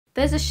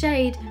There's a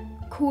shade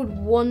called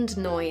Wand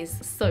Noise.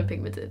 So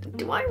pigmented.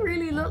 Do I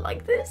really look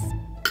like this?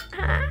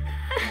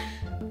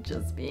 I'm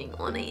just being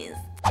honest.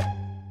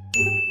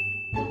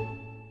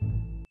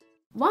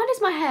 Why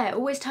does my hair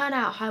always turn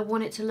out how I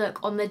want it to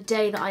look on the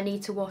day that I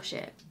need to wash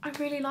it? I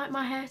really like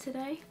my hair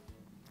today,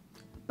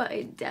 but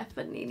it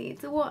definitely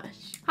needs a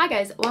wash. Hi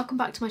guys, welcome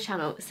back to my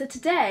channel. So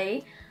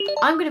today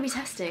I'm going to be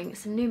testing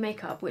some new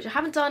makeup, which I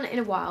haven't done in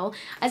a while,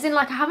 as in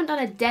like I haven't done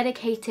a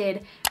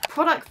dedicated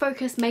product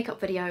focused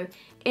makeup video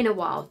in a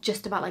while,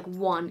 just about like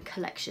one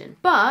collection.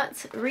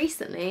 But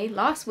recently,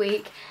 last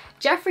week,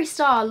 Jeffree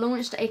Star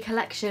launched a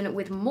collection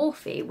with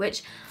Morphe,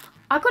 which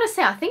I've got to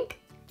say, I think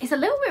it's a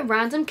little bit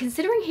random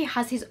considering he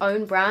has his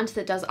own brand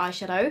that does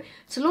eyeshadow.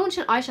 To launch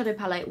an eyeshadow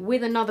palette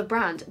with another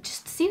brand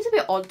just seems a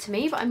bit odd to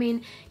me, but I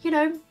mean, you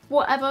know,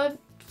 whatever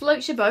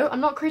floats your boat.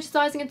 I'm not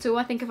criticizing at all.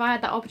 I think if I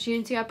had that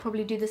opportunity, I'd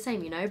probably do the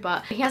same, you know,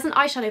 but he has an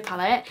eyeshadow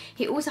palette.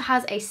 He also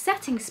has a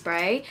setting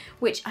spray,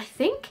 which I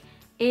think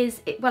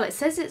is, well, it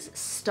says it's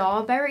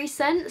starberry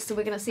scent, so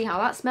we're gonna see how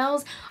that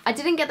smells. I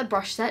didn't get the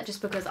brush set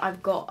just because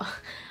I've got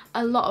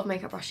a lot of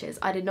makeup brushes.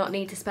 I did not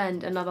need to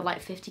spend another like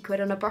 50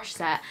 quid on a brush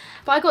set,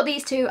 but I got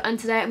these two and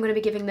today I'm going to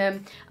be giving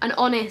them an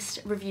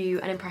honest review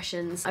and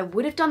impressions. I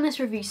would have done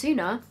this review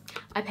sooner.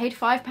 I paid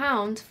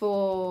 £5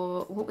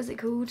 for, what was it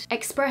called?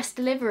 Express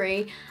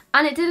delivery,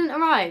 and it didn't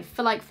arrive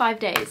for like 5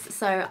 days,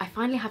 so I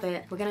finally have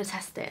it. We're going to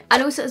test it.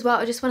 And also as well,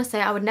 I just want to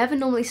say I would never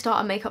normally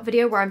start a makeup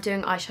video where I'm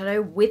doing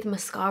eyeshadow with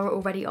mascara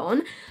already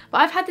on, but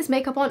I've had this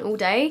makeup on all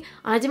day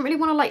and I didn't really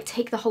want to like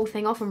take the whole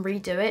thing off and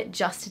redo it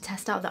just to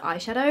test out the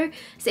eyeshadow.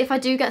 So if I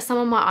do get some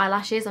on my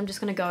eyelashes, I'm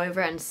just going to go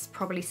over it and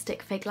probably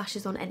stick fake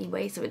lashes on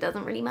anyway, so it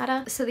doesn't really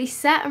matter. So the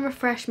Set and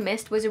Refresh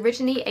Mist was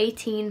originally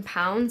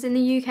 £18 in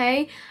the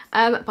UK,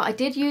 but I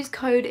did use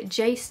code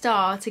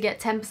JSTAR to get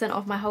 10%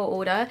 off my whole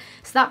order,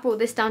 so that brought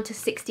this down to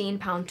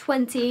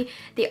 £16.20.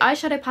 The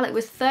eyeshadow palette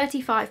was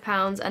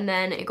 £35 and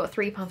then it got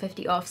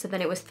 £3.50 off, so then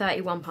it was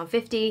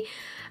 £31.50.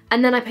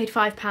 And then I paid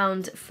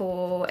 £5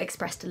 for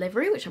express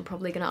delivery, which I'm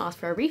probably going to ask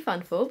for a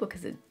refund for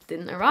because it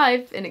didn't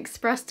arrive in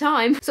express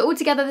time. So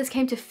altogether this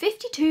came to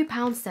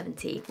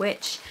 £52.70,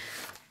 which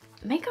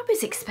makeup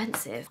is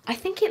expensive. I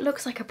think it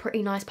looks like a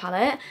pretty nice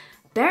palette.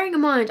 Bearing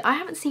in mind, I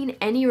haven't seen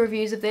any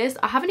reviews of this.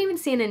 I haven't even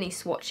seen any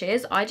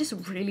swatches. I just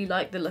really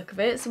like the look of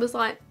it. So I was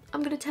like,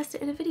 I'm going to test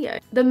it in a video.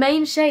 The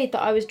main shade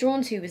that I was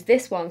drawn to was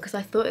this one because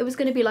I thought it was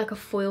going to be like a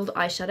foiled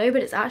eyeshadow,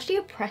 but it's actually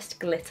a pressed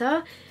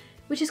glitter,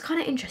 which is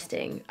kind of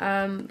interesting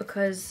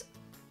because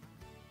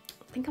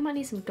I think I might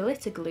need some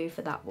glitter glue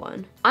for that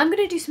one. I'm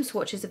going to do some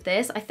swatches of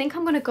this. I think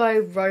I'm going to go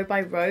row by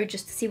row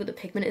just to see what the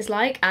pigment is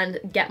like and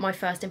get my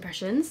first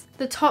impressions.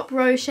 The top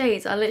row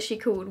shades are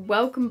literally called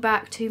Welcome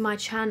Back to My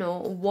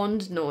Channel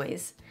Wand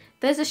Noise.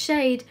 There's a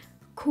shade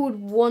called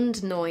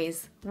Wand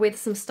Noise with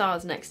some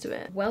stars next to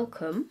it.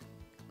 Welcome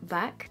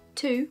back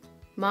to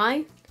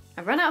my...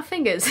 I've run out of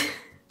fingers.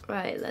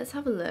 Right, let's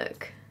have a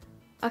look.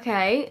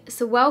 Okay,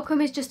 so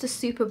Welcome is just a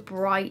super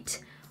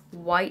bright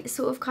white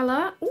sort of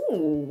colour.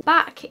 Ooh.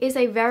 Back is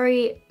a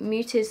very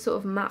muted sort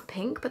of matte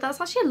pink, but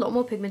that's actually a lot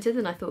more pigmented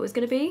than I thought it was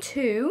going to be.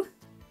 2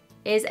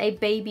 is a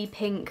baby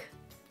pink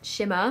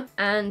shimmer,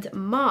 and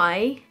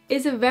My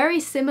is a very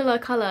similar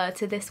colour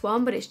to this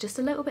one, but it's just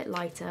a little bit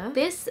lighter.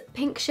 This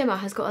pink shimmer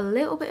has got a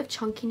little bit of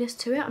chunkiness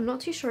to it. I'm not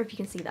too sure if you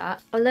can see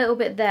that. A little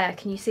bit there.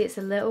 Can you see it's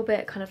a little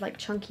bit kind of like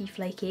chunky,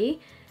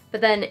 flaky?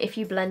 But then if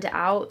you blend it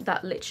out,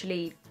 that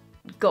literally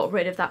got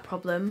rid of that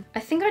problem.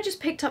 I think I just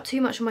picked up too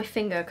much on my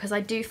finger because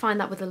I do find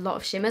that with a lot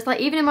of shimmers. Like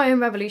even in my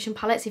own Revolution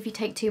palettes, if you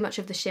take too much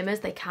of the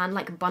shimmers, they can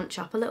like bunch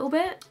up a little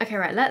bit. Okay,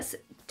 right, let's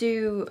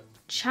do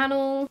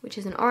Channel, which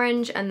is an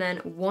orange, and then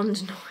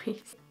Wand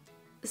Noise.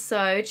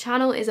 So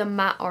Channel is a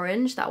matte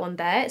orange, that one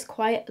there. It's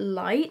quite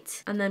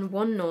light. And then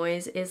Wand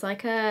Noise is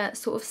like a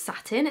sort of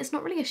satin. It's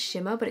not really a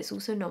shimmer, but it's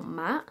also not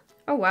matte.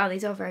 Oh wow,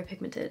 these are very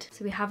pigmented.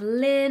 So we have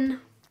Lynn.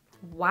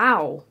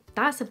 Wow.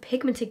 That's a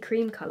pigmented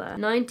cream colour.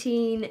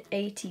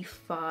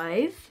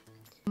 1985.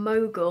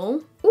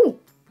 Mogul. Ooh,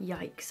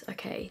 yikes.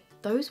 Okay,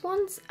 those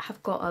ones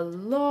have got a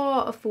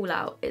lot of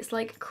fallout. It's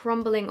like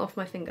crumbling off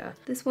my finger.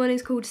 This one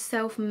is called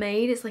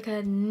Self-Made. It's like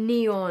a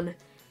neon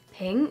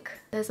pink.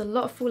 There's a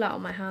lot of fallout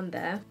on my hand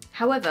there.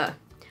 However,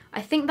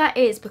 I think that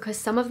is because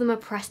some of them are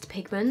pressed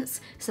pigments,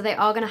 so they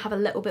are going to have a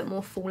little bit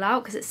more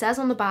fallout because it says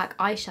on the back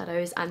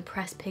eyeshadows and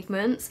pressed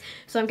pigments.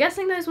 So I'm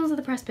guessing those ones are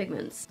the pressed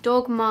pigments.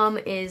 Dog Mum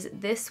is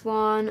this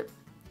one,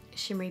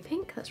 shimmery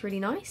pink, that's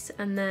really nice.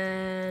 And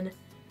then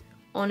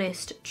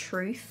Honest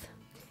Truth.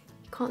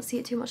 Can't see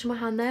it too much in my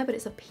hand there, but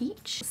it's a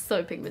peach.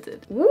 So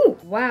pigmented. Ooh,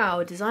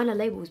 wow, designer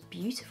label is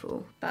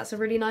beautiful. That's a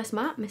really nice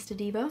matte, Mr.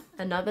 Diva.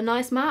 Another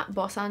nice matte,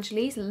 Boss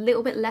Angeles. A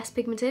little bit less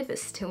pigmented, but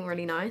still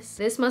really nice.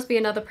 This must be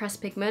another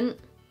pressed pigment.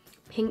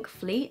 Pink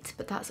Fleet,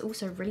 but that's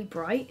also really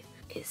bright.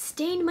 It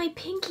stained my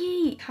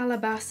pinky.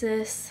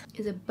 Calabasas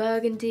is a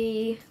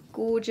burgundy,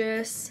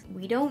 gorgeous.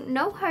 We don't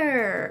know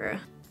her.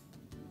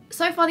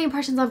 So far the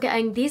impressions I'm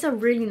getting, these are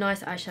really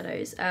nice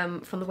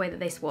eyeshadows from the way that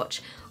they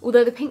swatch.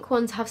 Although the pink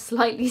ones have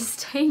slightly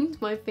stained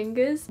my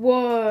fingers.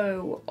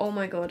 Whoa, oh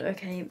my god,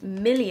 okay.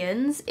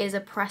 Millions is a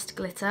pressed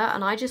glitter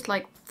and I just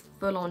like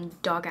full on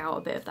dug out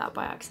a bit of that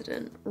by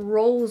accident.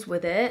 Rolls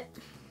with it.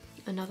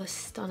 Another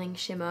stunning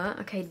shimmer.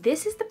 Okay,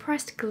 this is the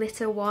pressed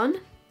glitter one.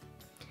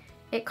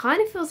 It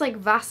kind of feels like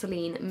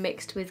Vaseline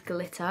mixed with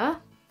glitter,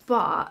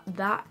 but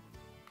that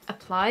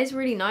applies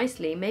really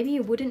nicely. Maybe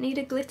you wouldn't need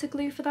a glitter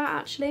glue for that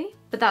actually,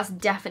 but that's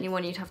definitely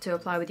one you'd have to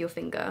apply with your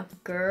finger.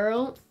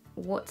 Girl,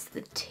 what's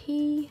the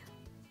tea?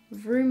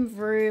 Vroom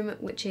Vroom,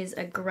 which is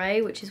a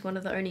grey, which is one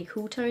of the only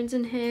cool tones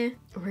in here.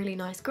 A really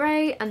nice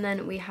grey. And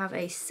then we have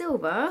a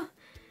silver,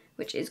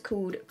 which is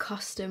called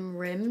Custom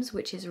Rims,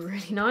 which is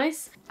really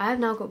nice. I have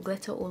now got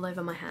glitter all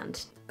over my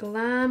hand.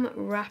 Glam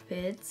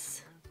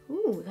Rapids.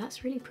 Ooh,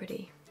 that's really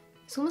pretty.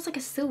 It's almost like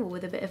a silver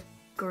with a bit of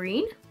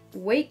green.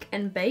 Wake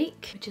and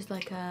Bake, which is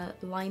like a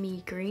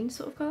limey green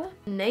sort of colour.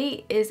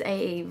 Nate is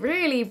a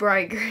really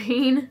bright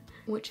green,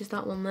 which is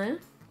that one there.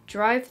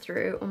 Drive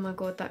Through, oh my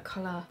god, that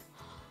colour.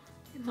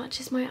 It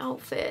matches my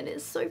outfit and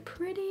it's so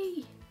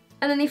pretty.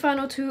 And then the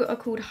final two are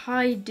called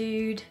Hi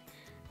Dude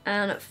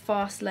and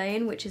Fast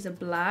Lane, which is a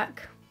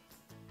black.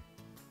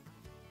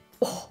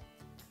 Oh,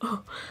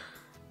 oh,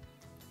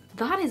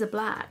 that is a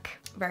black.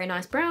 Very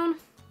nice brown.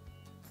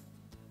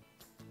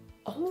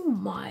 Oh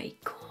my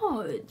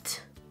god.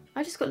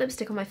 I just got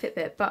lipstick on my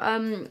Fitbit, but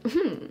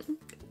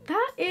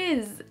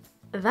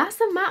that's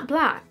a matte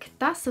black.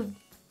 That's a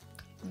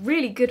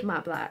really good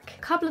matte black.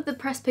 A couple of the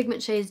pressed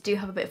pigment shades do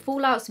have a bit of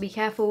fallout, so be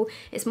careful.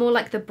 It's more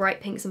like the bright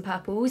pinks and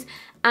purples,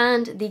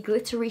 and the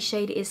glittery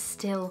shade is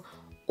still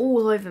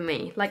all over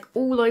me, like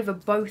all over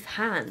both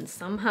hands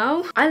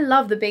somehow. I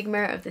love the big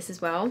mirror of this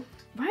as well.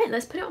 Right,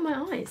 let's put it on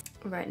my eyes.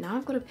 Right, now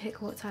I've got to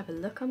pick what type of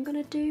look I'm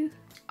gonna do.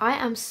 I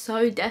am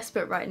so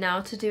desperate right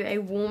now to do a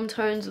warm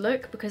tones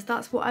look because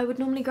that's what I would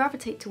normally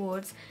gravitate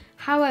towards.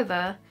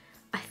 However,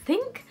 I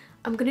think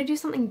I'm gonna do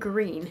something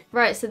green.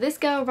 Right, so this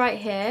girl right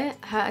here,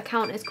 her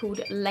account is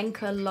called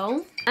Lenka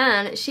Lol,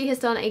 and she has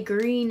done a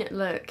green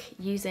look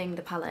using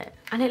the palette,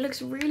 and it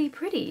looks really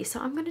pretty,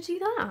 so I'm gonna do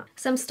that.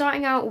 So I'm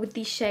starting out with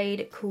the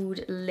shade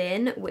called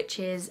Lin, which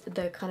is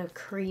the kind of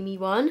creamy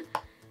one,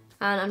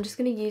 and I'm just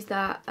gonna use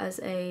that as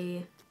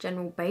a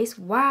general base.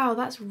 Wow,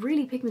 that's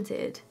really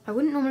pigmented. I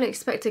wouldn't normally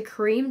expect a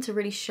cream to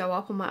really show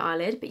up on my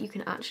eyelid, but you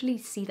can actually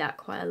see that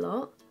quite a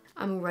lot.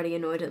 I'm already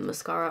annoyed at the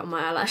mascara on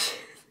my eyelashes.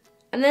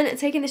 And then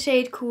taking the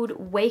shade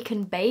called Wake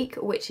and Bake,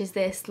 which is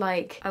this,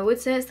 like, I would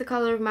say it's the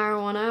colour of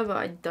marijuana, but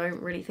I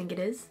don't really think it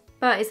is.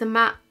 But it's a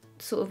matte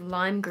sort of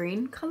lime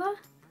green colour.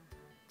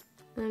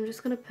 And I'm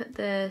just gonna put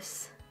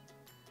this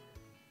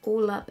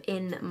all up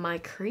in my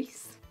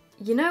crease.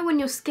 You know when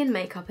your skin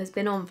makeup has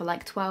been on for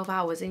like 12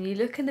 hours and you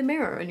look in the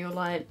mirror and you're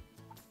like,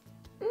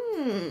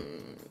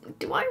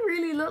 do I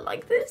really look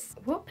like this?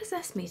 What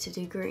possessed me to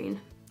do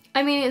green?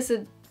 I mean, it's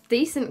a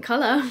decent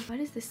colour. Why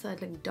does this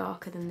side look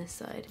darker than this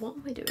side? What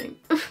am I doing?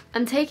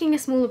 I'm taking a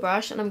smaller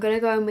brush and I'm gonna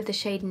go in with the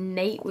shade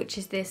Nate, which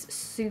is this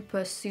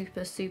super,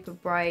 super, super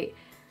bright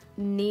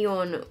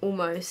neon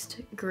almost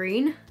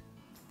green.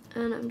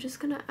 And I'm just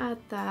gonna add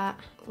that.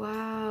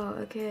 Wow,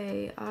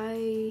 okay,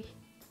 I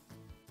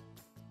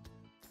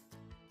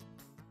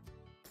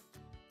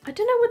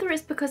don't know whether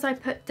it's because I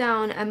put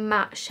down a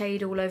matte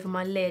shade all over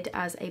my lid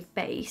as a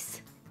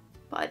base,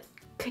 but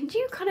can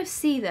you kind of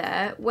see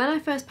there, when I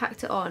first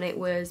packed it on, it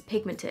was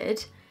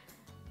pigmented,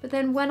 but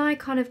then when I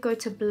kind of go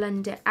to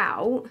blend it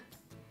out,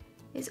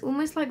 it's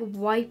almost like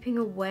wiping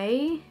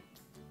away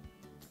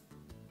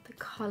the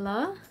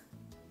colour.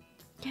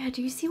 Yeah,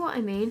 do you see what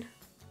I mean?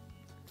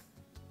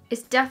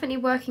 It's definitely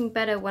working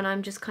better when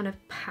I'm just kind of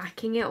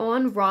packing it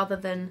on rather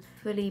than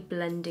fully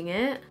blending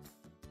it.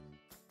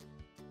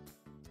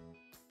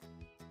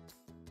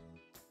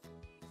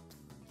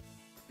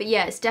 But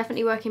yeah, it's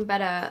definitely working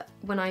better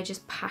when I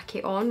just pack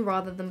it on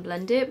rather than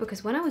blend it,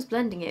 because when I was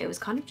blending it, it was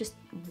kind of just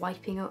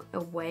wiping it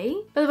away.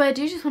 By the way, I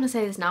do just want to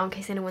say this now in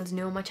case anyone's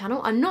new on my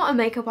channel. I'm not a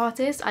makeup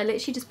artist. I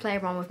literally just play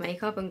around with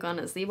makeup and kind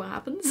of see what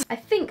happens. I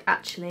think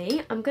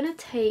actually I'm going to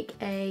take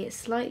a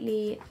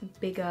slightly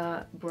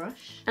bigger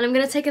brush and I'm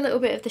going to take a little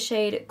bit of the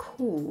shade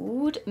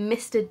called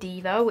Mr.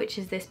 Diva, which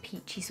is this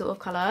peachy sort of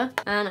colour.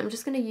 And I'm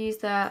just going to use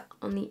that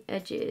on the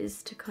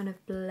edges to kind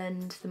of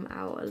blend them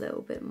out a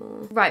little bit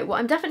more. Right, what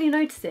I'm definitely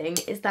noticing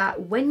is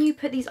that when you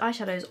put these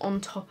eyeshadows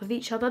on top of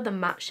each other, the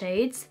matte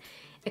shades,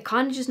 it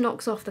kind of just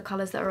knocks off the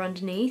colours that are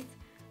underneath.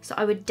 So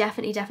I would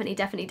definitely,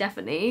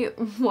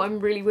 what I'm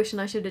really wishing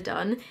I should have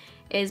done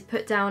is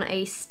put down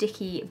a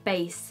sticky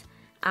base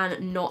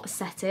and not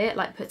set it,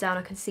 like put down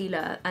a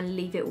concealer and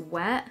leave it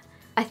wet.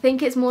 I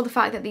think it's more the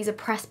fact that these are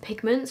pressed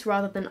pigments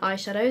rather than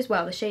eyeshadows.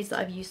 Well, the shades that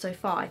I've used so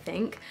far, I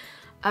think.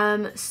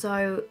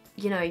 So,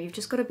 you know, you've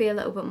just got to be a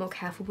little bit more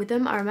careful with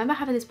them. I remember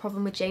having this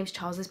problem with James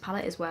Charles's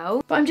palette as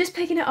well. But I'm just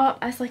picking it up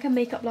as like a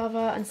makeup lover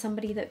and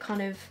somebody that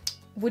kind of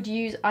would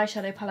use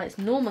eyeshadow palettes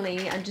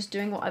normally and just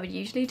doing what I would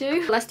usually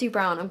do. Let's do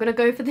brown. I'm going to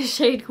go for the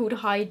shade called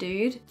Hi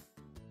Dude.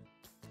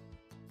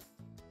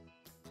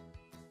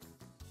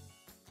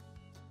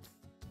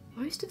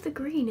 most of the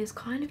green is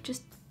kind of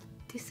just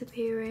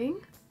disappearing.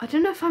 I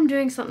don't know if I'm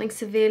doing something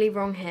severely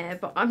wrong here,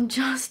 but I'm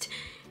just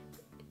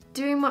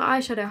doing my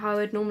eyeshadow how I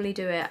would normally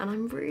do it, and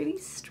I'm really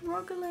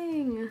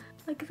struggling.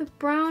 Like, the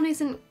brown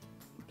isn't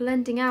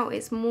blending out,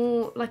 it's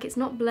more like it's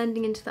not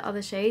blending into the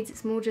other shades,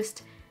 it's more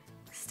just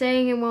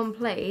staying in one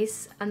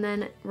place and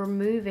then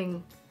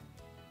removing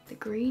the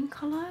green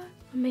colour.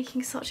 I'm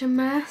making such a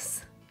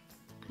mess.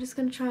 I'm just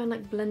gonna try and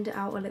like blend it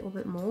out a little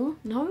bit more.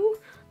 No?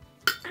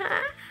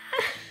 Ah.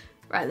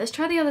 Right, let's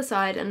try the other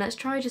side and let's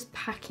try just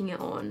packing it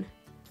on.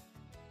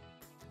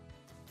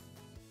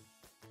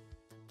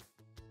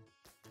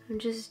 I'm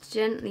just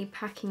gently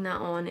packing that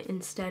on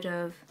instead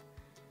of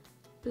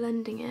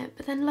blending it.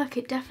 But then look,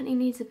 it definitely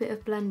needs a bit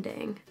of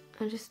blending.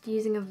 I'm just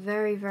using a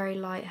very, very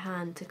light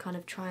hand to kind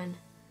of try and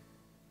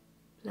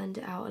blend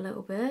it out a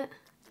little bit.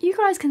 You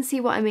guys can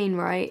see what I mean,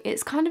 right?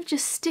 It's kind of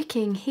just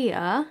sticking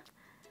here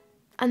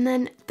and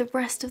then the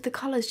rest of the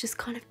colours just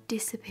kind of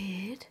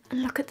disappeared.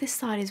 And look at this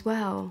side as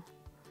well.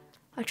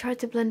 I tried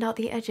to blend out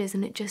the edges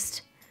and it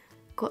just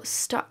got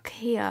stuck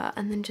here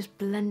and then just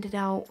blended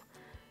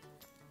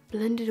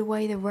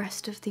away the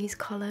rest of these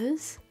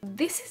colours.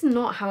 This is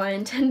not how I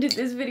intended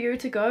this video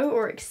to go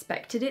or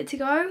expected it to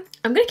go.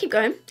 I'm gonna keep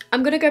going.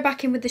 I'm gonna go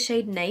back in with the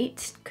shade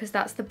Nate because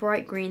that's the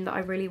bright green that I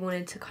really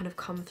wanted to kind of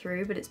come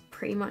through, but it's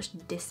pretty much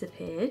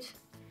disappeared.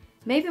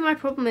 Maybe my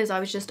problem is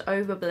I was just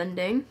over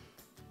blending.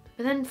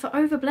 But then for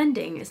over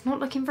blending, it's not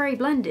looking very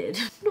blended.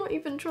 Not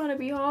even trying to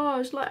be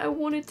harsh. Like, I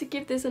wanted to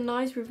give this a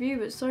nice review,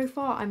 but so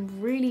far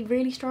I'm really,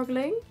 really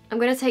struggling. I'm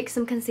gonna take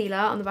some concealer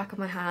on the back of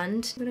my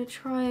hand. I'm gonna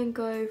try and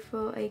go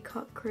for a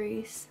cut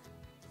crease.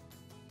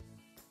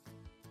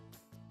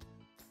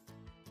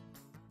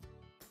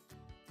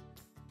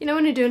 You know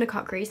when you're doing a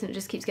cut crease and it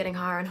just keeps getting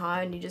higher and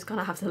higher and you just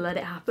kind of have to let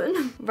it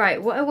happen? Right,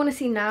 what I want to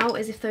see now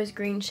is if those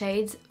green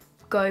shades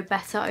go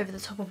better over the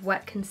top of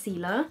wet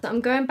concealer. So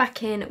I'm going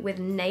back in with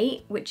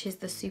Nate, which is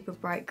the super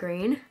bright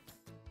green.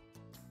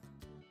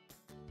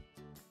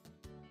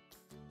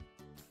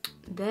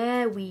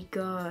 There we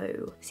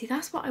go. See,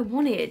 that's what I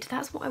wanted.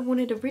 That's what I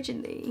wanted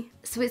originally.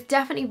 So it's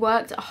definitely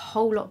worked a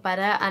whole lot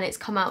better and it's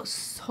come out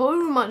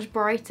so much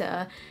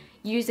brighter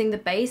using the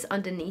base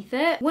underneath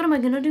it. What am I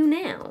gonna do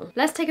now?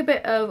 Let's take a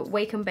bit of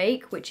Wake and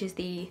Bake, which is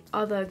the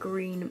other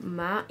green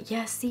matte.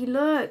 Yeah, see,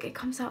 look, it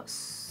comes out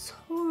so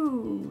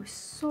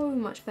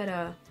much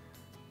better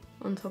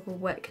on top of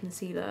wet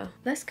concealer.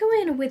 Let's go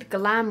in with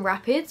Glam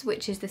Rapids,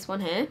 which is this one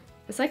here.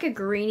 It's like a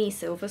greeny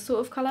silver sort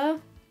of colour.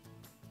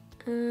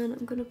 And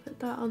I'm gonna put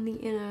that on the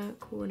inner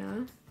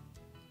corner,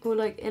 or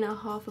like inner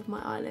half of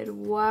my eyelid.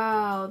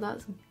 Wow,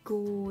 that's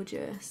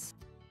gorgeous.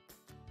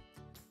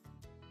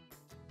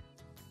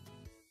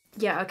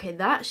 Yeah, okay,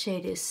 that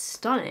shade is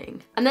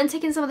stunning. And then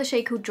taking some of the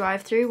shade called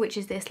Drive Through, which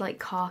is this like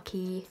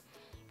khaki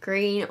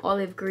green,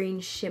 olive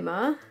green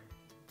shimmer.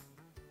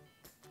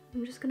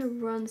 I'm just gonna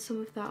run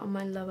some of that on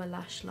my lower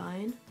lash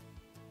line.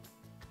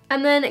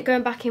 And then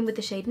going back in with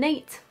the shade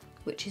Nate,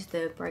 which is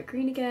the bright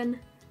green again.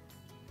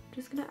 I'm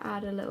just gonna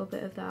add a little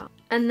bit of that.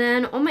 And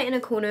then on my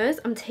inner corners,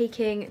 I'm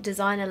taking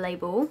Designer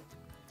Label.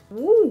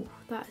 Ooh,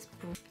 that is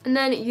brilliant. And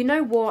then you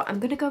know what? I'm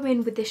gonna go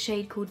in with this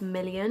shade called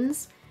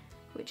Millions,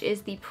 which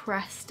is the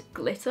pressed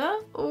glitter.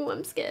 Oh,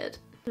 I'm scared.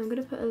 I'm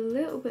gonna put a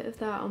little bit of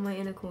that on my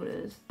inner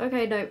corners.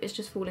 Okay, no, it's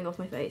just falling off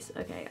my face.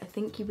 Okay, I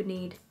think you would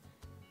need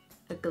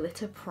a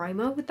glitter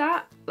primer with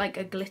that, like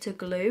a glitter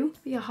glue.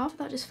 But yeah, half of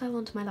that just fell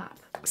onto my lap.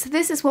 So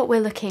this is what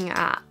we're looking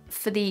at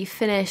for the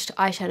finished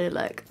eyeshadow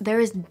look. There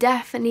is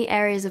definitely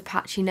areas of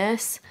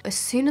patchiness. As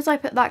soon as I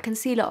put that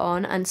concealer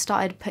on and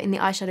started putting the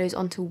eyeshadows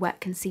onto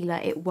wet concealer,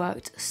 it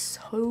worked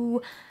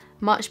so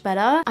much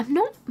better. I'm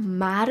not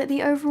mad at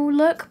the overall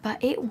look,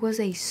 but it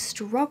was a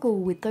struggle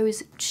with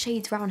those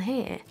shades around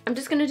here. I'm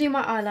just gonna do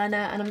my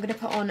eyeliner and I'm gonna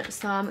put on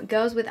some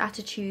Girls with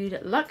Attitude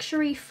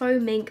Luxury Faux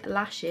Mink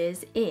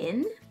lashes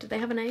in, do they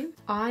have a name?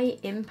 Eye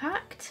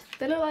Impact.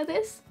 They look like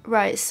this.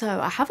 Right, so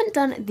I haven't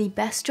done the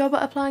best job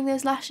at applying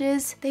those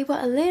lashes. They were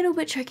a little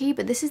bit tricky,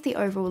 but this is the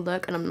overall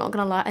look and I'm not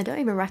gonna lie, I don't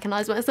even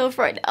recognize myself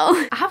right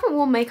now. I haven't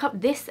worn makeup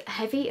this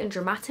heavy and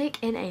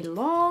dramatic in a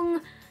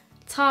long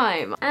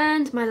time,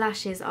 and my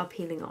lashes are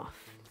peeling off.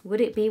 Would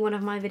it be one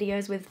of my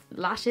videos with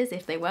lashes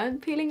if they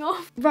weren't peeling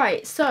off?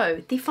 Right,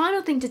 so the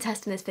final thing to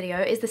test in this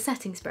video is the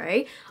setting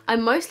spray. I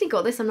mostly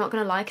got this, I'm not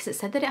gonna lie, because it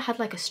said that it had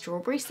like a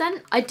strawberry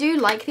scent. I do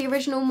like the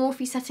original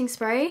Morphe setting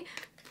spray,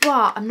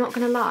 but I'm not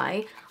gonna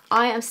lie,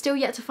 I am still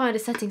yet to find a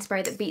setting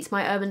spray that beats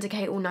my Urban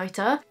Decay All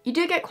Nighter. You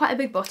do get quite a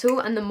big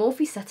bottle, and the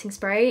Morphe setting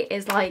spray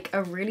is like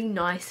a really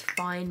nice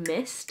fine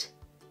mist.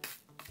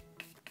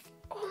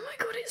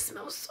 God, it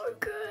smells so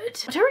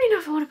good. I don't really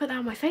know if I want to put that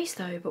on my face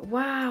though, but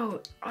wow.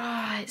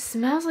 Ah, it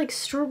smells like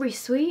strawberry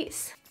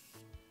sweets.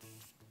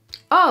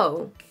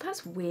 Oh,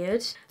 that's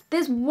weird.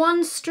 There's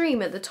one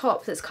stream at the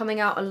top that's coming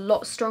out a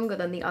lot stronger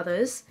than the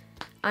others,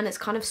 and it's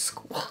kind of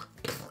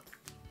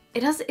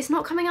it's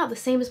not coming out the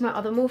same as my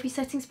other Morphe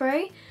setting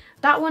spray.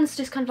 That one's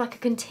just kind of like a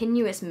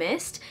continuous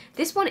mist.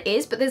 This one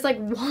is, but there's like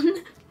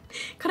one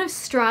kind of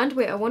strand.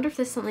 Wait, I wonder if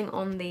there's something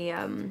on the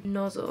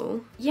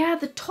nozzle. Yeah,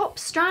 the top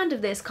strand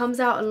of this comes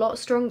out a lot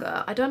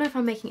stronger. I don't know if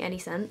I'm making any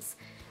sense.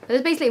 But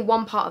there's basically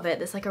one part of it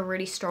that's like a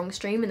really strong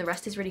stream and the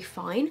rest is really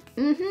fine.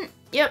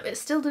 Yep,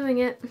 it's still doing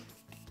it.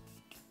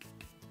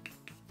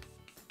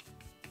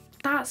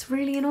 That's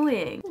really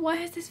annoying. Why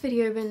has this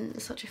video been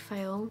such a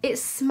fail? It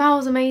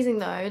smells amazing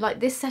though. Like,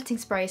 this setting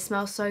spray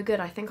smells so good.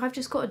 I think I've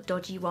just got a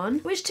dodgy one.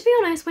 Which, to be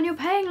honest, when you're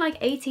paying like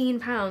 £18,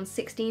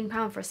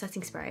 £16 for a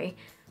setting spray,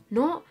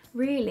 not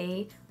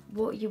really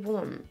what you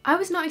want. I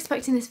was not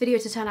expecting this video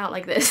to turn out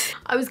like this.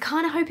 I was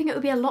kind of hoping it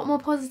would be a lot more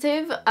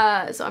positive,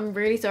 so I'm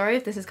really sorry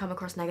if this has come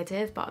across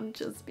negative, but I'm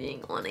just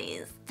being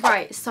honest.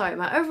 Right, so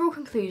my overall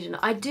conclusion,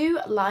 I do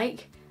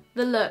like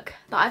the look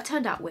that I've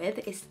turned out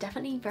with. Is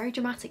definitely very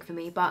dramatic for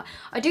me, but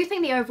I do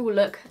think the overall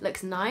look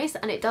looks nice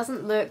and it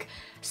doesn't look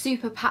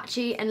super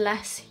patchy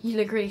unless you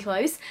look really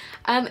close.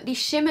 The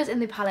shimmers in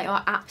the palette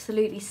are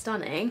absolutely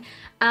stunning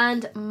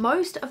and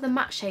most of the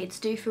matte shades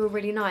do feel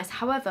really nice.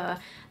 However,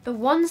 the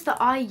ones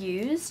that I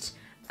used,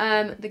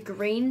 the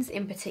greens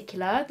in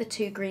particular, the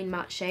 2 green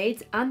matte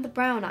shades and the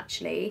brown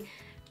actually,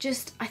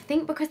 just, I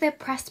think because they're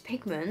pressed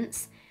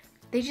pigments,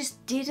 they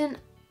just didn't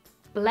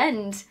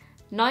blend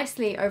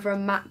nicely over a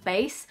matte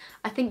base.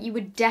 I think you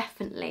would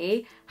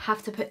definitely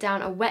have to put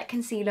down a wet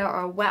concealer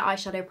or a wet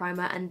eyeshadow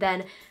primer and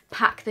then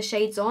pack the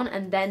shades on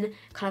and then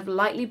kind of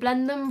lightly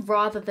blend them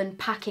rather than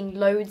packing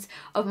loads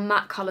of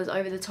matte colours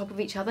over the top of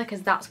each other,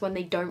 because that's when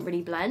they don't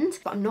really blend.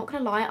 But I'm not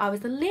gonna lie, I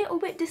was a little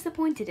bit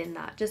disappointed in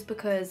that just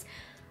because,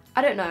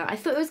 I don't know, I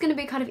thought it was going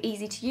to be kind of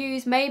easy to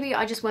use. Maybe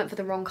I just went for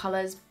the wrong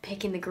colours,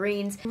 picking the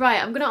greens.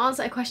 Right, I'm going to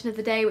answer a question of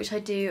the day, which I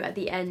do at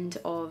the end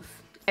of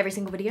every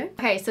single video.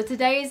 Okay, so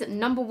today's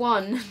number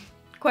 1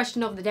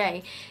 question of the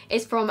day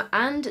is from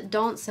And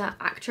Dancer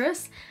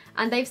Actress,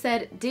 and they've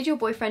said, did your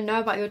boyfriend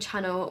know about your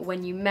channel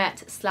when you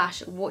met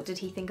 / what did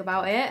he think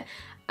about it?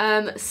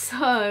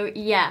 So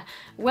yeah,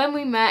 when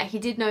we met, he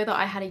did know that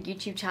I had a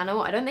YouTube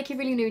channel. I don't think he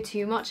really knew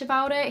too much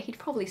about it. He'd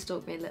probably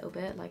stalked me a little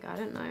bit, like, I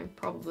don't know,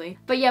 probably.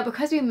 But yeah,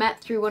 because we met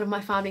through one of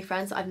my family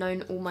friends I've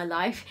known all my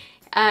life,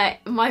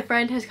 my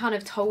friend has kind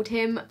of told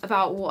him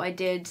about what I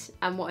did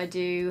and what I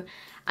do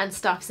and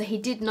stuff. So he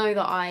did know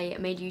that I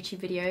made YouTube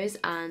videos,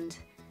 and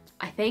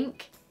I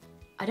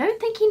don't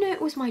think he knew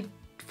it was my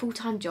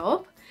full-time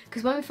job.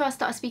 Because when we first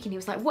started speaking, he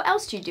was like, what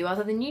else do you do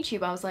other than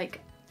YouTube? I was like,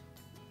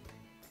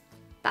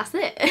 that's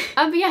it.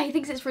 But yeah, he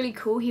thinks it's really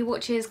cool. He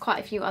watches quite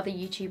a few other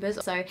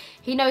YouTubers, so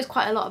he knows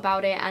quite a lot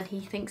about it and he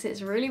thinks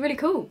it's really, really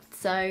cool.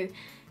 So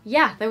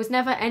yeah, there was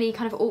never any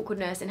kind of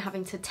awkwardness in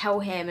having to tell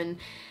him and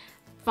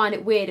find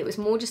it weird. It was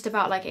more just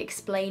about like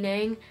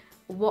explaining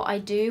what I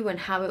do and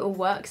how it all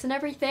works and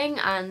everything,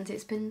 and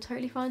it's been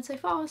totally fine so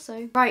far.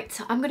 So right,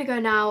 I'm gonna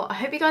go now. I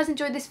hope you guys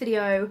enjoyed this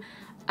video.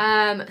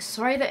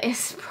 Sorry that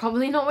it's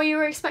probably not what you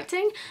were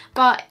expecting,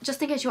 but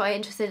just in case you are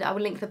interested, I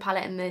will link the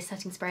palette and the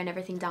setting spray and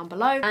everything down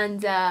below.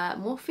 And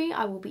Morphe,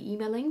 I will be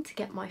emailing to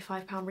get my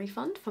 £5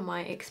 refund for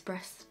my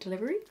express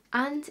delivery.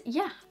 And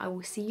yeah, I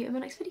will see you in my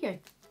next video.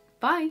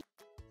 Bye!